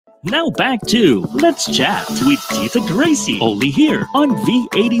Now back to Let's Chat with Tita Gracie, only here on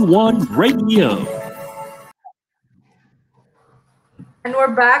V81 Radio. And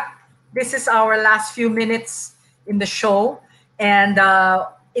we're back. This is our last few minutes in the show. And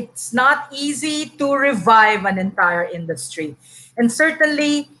it's not easy to revive an entire industry. And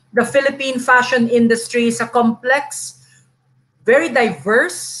certainly, the Philippine fashion industry is a complex, very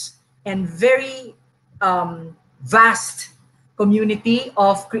diverse, and very vast community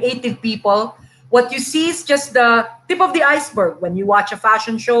of creative people. What you see is just the tip of the iceberg when you watch a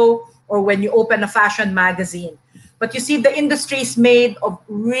fashion show or when you open a fashion magazine. But you see, the industry is made of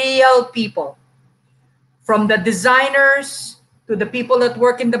real people, from the designers to the people that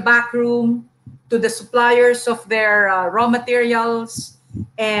work in the back room to the suppliers of their raw materials,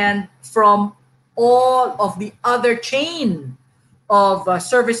 and from all of the other chain of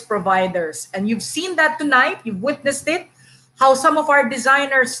service providers. And you've seen that tonight, you've witnessed it, how some of our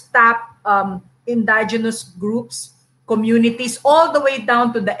designers tap indigenous groups, communities, all the way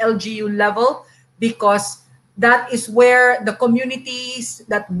down to the LGU level, because that is where the communities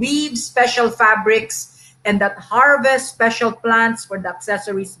that weave special fabrics and that harvest special plants for the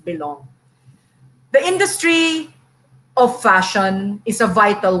accessories belong. The industry of fashion is a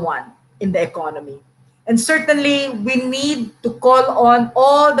vital one in the economy. And certainly, we need to call on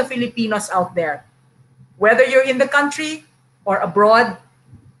all the Filipinos out there, whether you're in the country or abroad.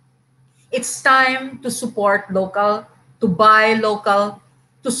 It's time to support local, to buy local,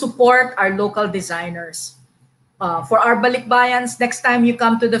 to support our local designers. For our balikbayans, next time you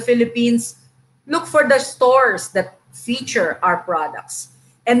come to the Philippines, look for the stores that feature our products.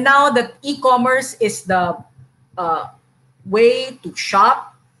 And now that e-commerce is the way to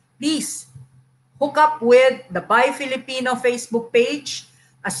shop, please hook up with the Buy Filipino Facebook page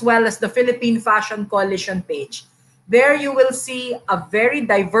as well as the Philippine Fashion Coalition page. There you will see a very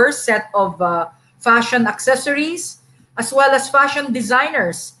diverse set of fashion accessories as well as fashion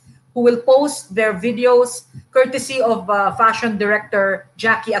designers who will post their videos courtesy of fashion director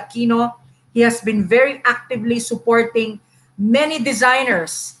Jackie Aquino. He has been very actively supporting many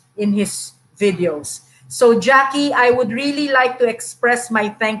designers in his videos. So Jackie, I would really like to express my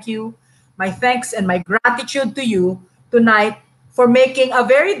thanks and my gratitude to you tonight for making a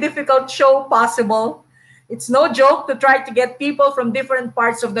very difficult show possible. It's no joke to try to get people from different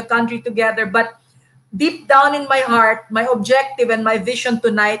parts of the country together, but deep down in my heart, my objective and my vision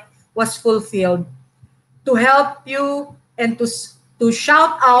tonight was fulfilled, to help you and to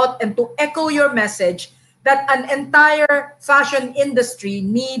shout out and to echo your message that an entire fashion industry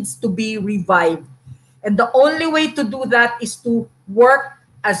needs to be revived. And the only way to do that is to work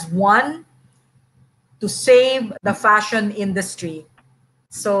as one to save the fashion industry.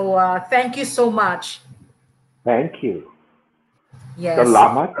 So thank you so much. Thank you. Yes.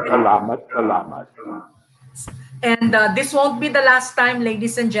 Salamat, salamat, salamat. And this won't be the last time,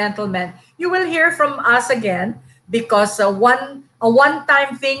 ladies and gentlemen. You will hear from us again because a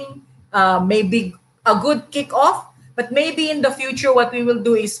one-time thing may be a good kickoff, but maybe in the future what we will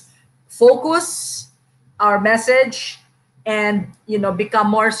do is focus our message and become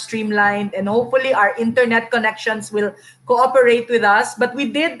more streamlined, and hopefully our internet connections will cooperate with us. But we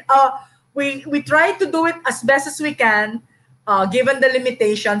tried to do it as best as we can, given the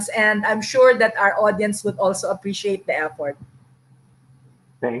limitations, and I'm sure that our audience would also appreciate the effort.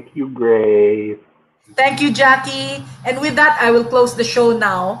 Thank you, Grace. Thank you, Jackie. And with that, I will close the show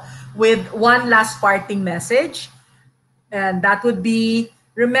now with one last parting message. And that would be,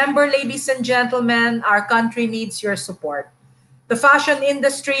 remember, ladies and gentlemen, our country needs your support. The fashion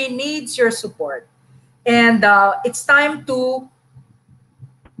industry needs your support. And it's time to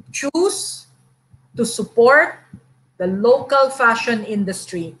choose to support the local fashion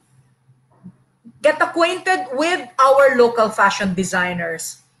industry. Get acquainted with our local fashion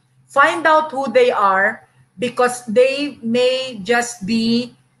designers. Find out who they are, because they may just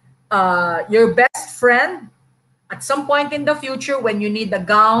be your best friend at some point in the future when you need a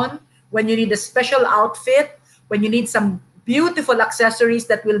gown, when you need a special outfit, when you need some beautiful accessories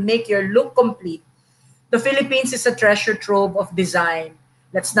that will make your look complete. The Philippines is a treasure trove of design.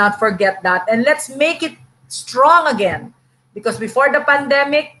 Let's not forget that. And let's make it strong again. Because before the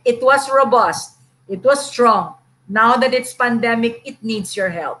pandemic, it was robust. It was strong. Now that it's pandemic, it needs your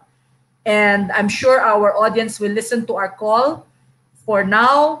help. And I'm sure our audience will listen to our call. For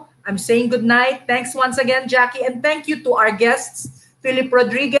now, I'm saying good night. Thanks once again, Jackie. And thank you to our guests, Philip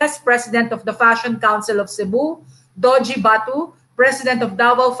Rodriguez, President of the Fashion Council of Cebu, Doji Batu, President of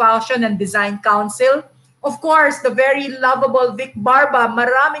Davao Fashion and Design Council. Of course, the very lovable Vic Barba.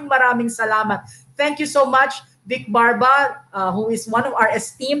 Maraming salamat. Thank you so much Vic Barba, who is one of our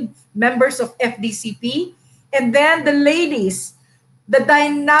esteemed members of FDCP. And then the ladies, the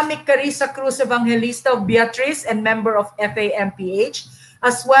dynamic Carissa Cruz Evangelista of Beatrice and member of FAMPH,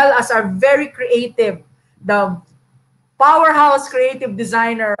 as well as our very creative, the powerhouse creative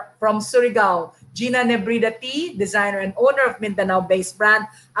designer from Surigao, Gina Nebrida T, designer and owner of Mindanao-based brand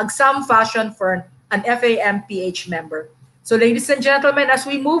Agsam Fashion for an FAMPH member. So ladies and gentlemen, as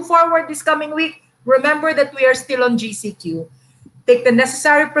we move forward this coming week, remember that we are still on GCQ. Take the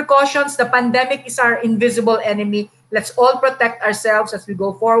necessary precautions. The pandemic is our invisible enemy. Let's all protect ourselves as we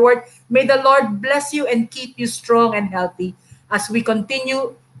go forward. May the Lord bless you and keep you strong and healthy as we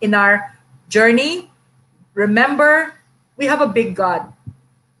continue in our journey. Remember, we have a big God.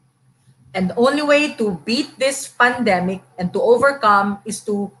 And the only way to beat this pandemic and to overcome is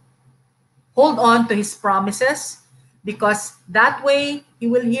to hold on to his promises, because that way he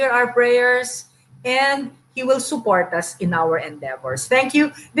will hear our prayers and he will support us in our endeavors. Thank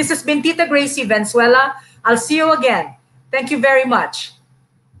you. This has been Tita Gracie Venezuela. I'll see you again. Thank you very much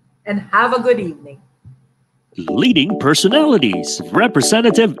and have a good evening. Leading personalities,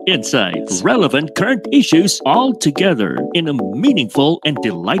 representative insights, relevant current issues all together in a meaningful and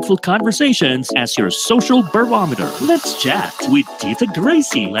delightful conversations as your social barometer. Let's chat with Tita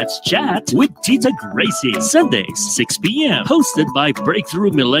Gracie. Let's chat with Tita Gracie. Sundays, 6 p.m. Hosted by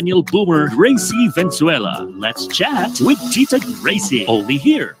breakthrough millennial boomer Gracie Venezuela. Let's chat with Tita Gracie. Only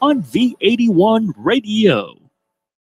here on V81 Radio.